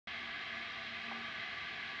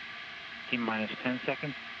T-minus 10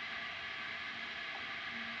 seconds.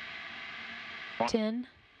 10,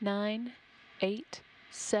 9, 8,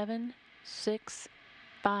 7, 6,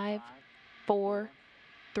 5, 4,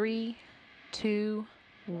 3, 2,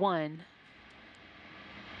 1.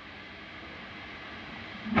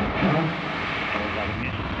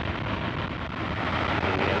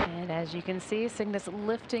 And as you can see, Cygnus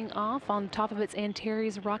lifting off on top of its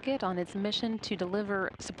Antares rocket on its mission to deliver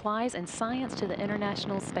supplies and science to the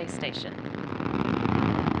International Space Station.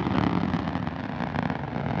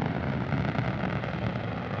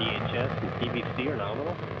 DHS and TBC are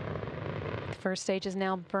nominal. The first stage is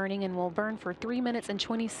now burning and will burn for 3 minutes and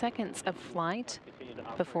 20 seconds of flight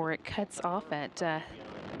before it cuts off at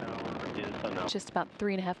just about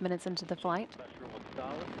 3.5 minutes into the flight.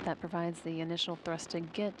 That provides the initial thrust to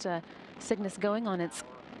get Cygnus going on its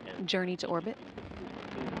journey to orbit.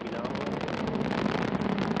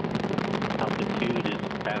 Altitude is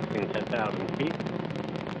passing 10,000 feet.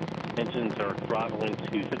 Engines are throttling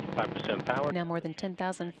to 55% power. Now more than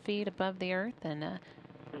 10,000 feet above the Earth, and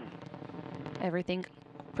everything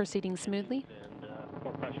proceeding smoothly. And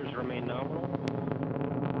core pressures remain nominal.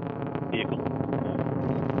 Vehicle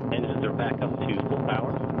engines are back up to full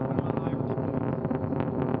power.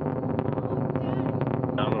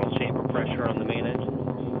 Nominal chamber pressure on the main engine.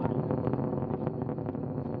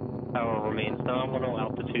 Power remains nominal.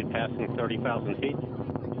 Altitude passing 30,000 feet.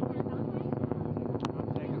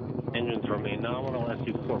 Engines remain nominal, as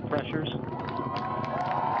do core pressures.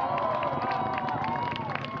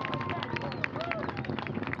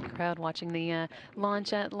 Crowd watching the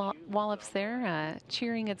launch at Wallops there,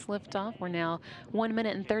 cheering its liftoff. We're now 1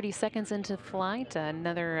 minute and 30 seconds into flight.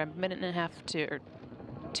 Another minute and a half or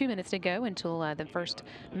 2 minutes to go until the first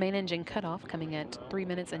main engine cutoff, coming at 3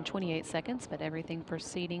 minutes and 28 seconds, but everything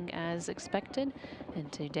proceeding as expected in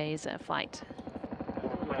today's flight.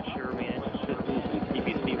 Pressure, main engine systems, and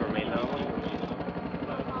TBC remain nominal.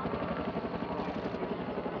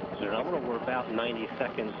 So nominal, we're about 90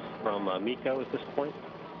 seconds from MECO at this point.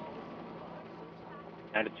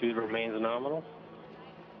 Attitude remains nominal.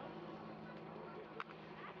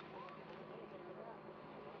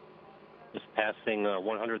 Just passing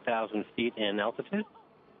 100,000 feet in altitude.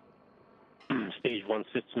 Stage 1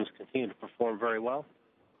 systems continue to perform very well.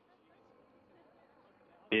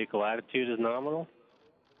 Vehicle attitude is nominal.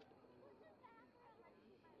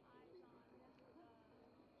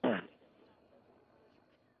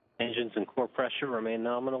 Engines and core pressure remain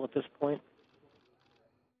nominal at this point.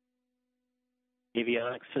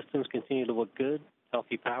 Avionics systems continue to look good.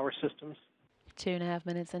 Healthy power systems. 2.5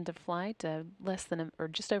 minutes into flight, less than or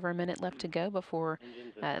just over a minute left to go before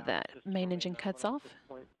that main engine cuts off.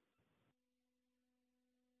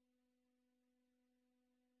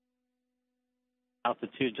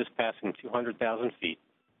 Altitude just passing 200,000 feet.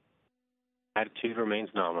 Attitude remains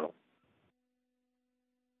nominal.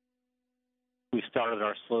 We started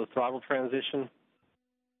our slow throttle transition.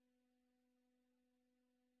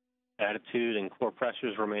 Attitude and core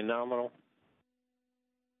pressures remain nominal.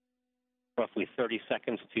 Roughly 30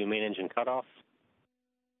 seconds to main engine cutoff.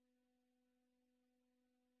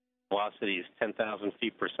 Velocity is 10,000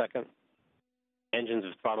 feet per second. Engines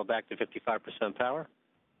have throttled back to 55% power.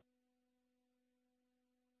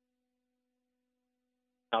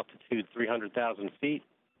 Altitude 300,000 feet.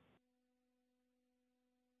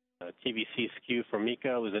 TBC skew for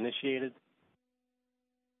MECO is initiated.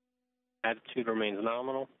 Attitude remains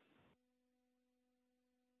nominal.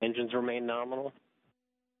 Engines remain nominal.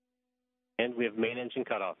 And we have main engine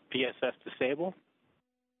cutoff. PSS disable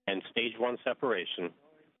and stage 1 separation.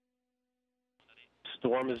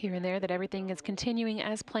 Storm is here and there that everything is continuing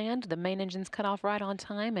as planned. The main engine's cut off right on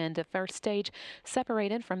time, and the first stage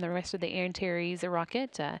separated from the rest of the Antares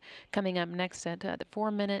rocket. Coming up next at the 4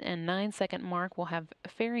 minute and 9 second mark, we'll have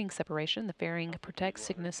fairing separation. The fairing protects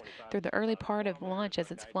Cygnus through the early part of launch as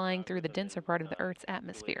it's flying through the denser part of the Earth's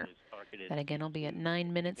atmosphere. That again will be at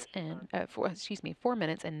 9 minutes and 4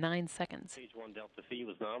 minutes and 9 seconds. Stage 1 delta phi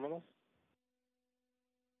was nominal.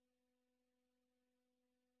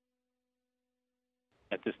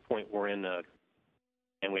 At this point, we're in,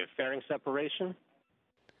 and we have fairing separation.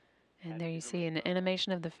 And there you see an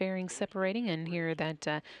animation of the fairing separating, and here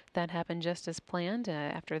that happened just as planned.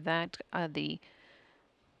 After that, the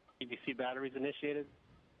TBC batteries initiated,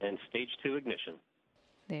 and stage 2 ignition.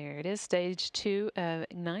 There it is. Stage 2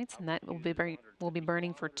 ignites, and that will be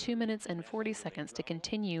burning for 2 minutes and 40 seconds to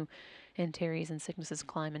continue Antares and Cygnus's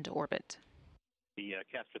climb into orbit. The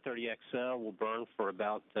Castor 30 XL will burn for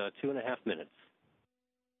about 2.5 minutes.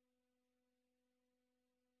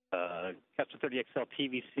 Castor 30 XL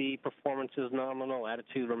TVC performance is nominal.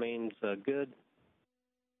 Attitude remains good.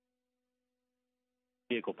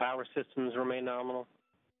 Vehicle power systems remain nominal.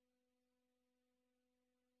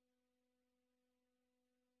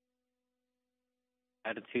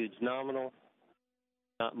 Attitude's nominal.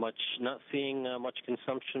 Not seeing much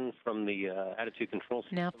consumption from the attitude control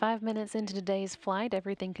system. Now 5 minutes into today's flight,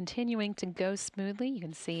 everything continuing to go smoothly. You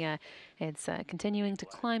can see it's continuing to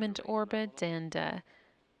climb into orbit and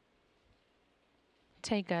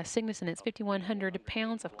take Cygnus and its 5,100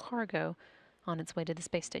 pounds of cargo on its way to the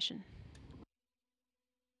space station.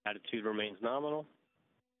 Attitude remains nominal.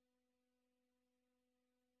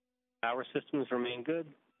 Power systems remain good.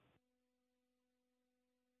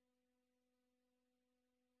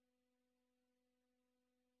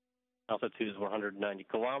 Altitude is 190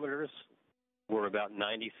 kilometers. We're about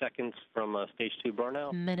 90 seconds from stage 2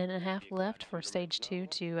 burnout. Minute and a half left for stage 2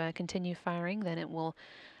 to continue firing. Then it will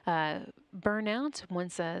burn out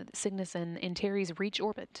once Cygnus and Antares reach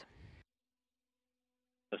orbit.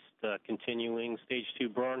 Just continuing stage 2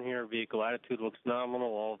 burn here. Vehicle attitude looks nominal.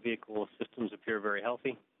 All vehicle systems appear very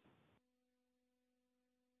healthy.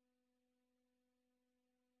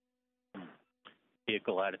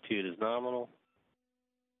 Vehicle attitude is nominal.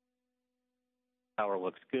 Power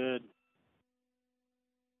looks good.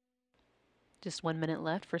 Just 1 minute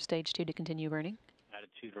left for stage 2 to continue burning.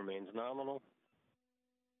 Attitude remains nominal.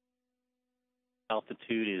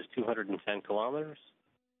 Altitude is 210 kilometers.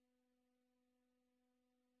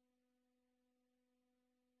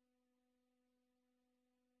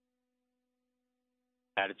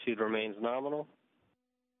 Attitude remains nominal.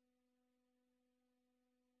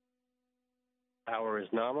 Power is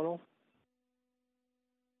nominal.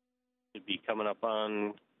 Should be coming up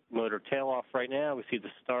on motor tail-off right now. We see the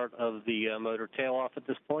start of the motor tail-off at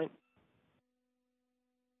this point.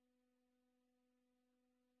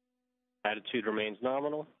 Attitude remains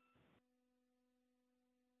nominal.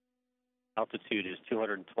 Altitude is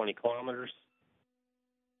 220 kilometers.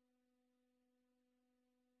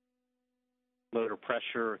 Motor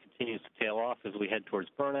pressure continues to tail off as we head towards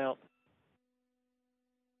burnout.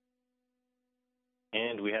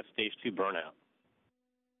 And we have stage 2 burnout.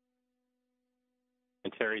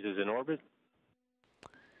 Antares is in orbit.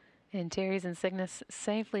 Antares and Cygnus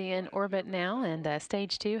safely in orbit now, and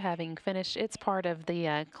stage 2 having finished its part of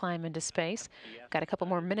the climb into space. Got a couple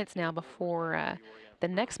more minutes now before the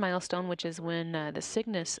next milestone, which is when the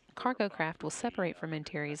Cygnus cargo craft will separate from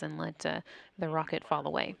Antares and let the rocket fall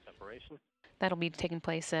away. That'll be taking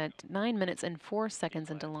place at 9 minutes and 4 seconds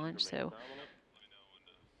into launch, so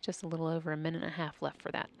just a little over a minute and a half left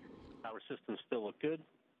for that. Power systems still look good.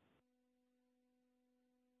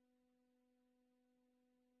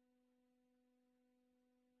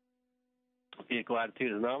 Vehicle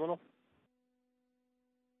attitude is nominal.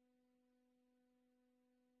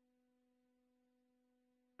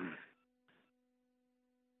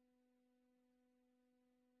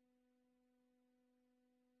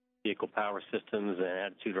 Vehicle power systems and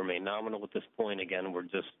attitude remain nominal at this point. Again, we're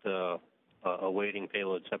just awaiting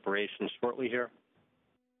payload separation shortly here.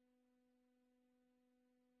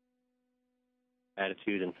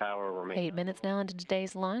 Attitude and power remain 8 minutes now into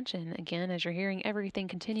today's launch, and again, as you're hearing, everything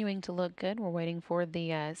continuing to look good. We're waiting for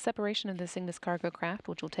the separation of the Cygnus cargo craft,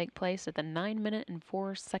 which will take place at the 9 minute and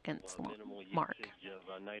 4 seconds mark.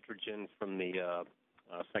 Of nitrogen from the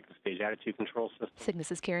second stage attitude control system.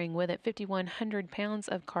 Cygnus is carrying with it 5,100 pounds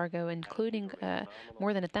of cargo, including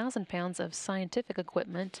more than 1,000 pounds of scientific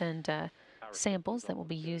equipment and samples that will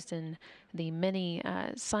be used in the many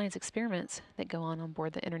science experiments that go on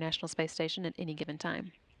board the International Space Station at any given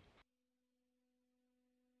time.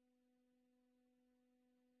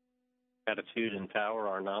 Attitude and power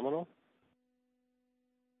are nominal.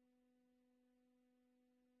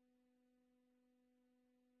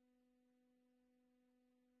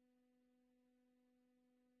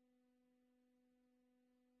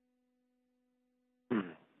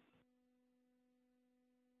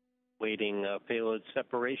 Waiting payload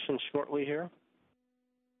separation shortly here.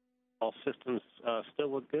 All systems still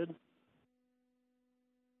look good.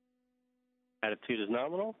 Attitude is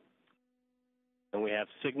nominal. And we have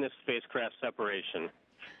Cygnus spacecraft separation.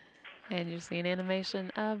 And you see an animation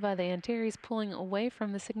of the Antares pulling away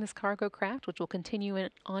from the Cygnus cargo craft, which will continue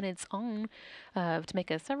on its own to make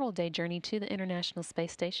a several-day journey to the International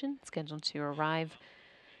Space Station, scheduled to arrive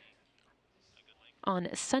on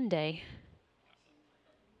Sunday.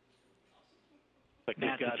 Like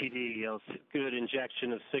they've got a good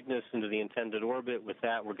injection of Cygnus into the intended orbit. With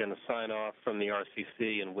that, we're going to sign off from the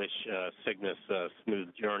RCC and wish Cygnus a smooth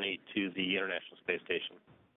journey to the International Space Station.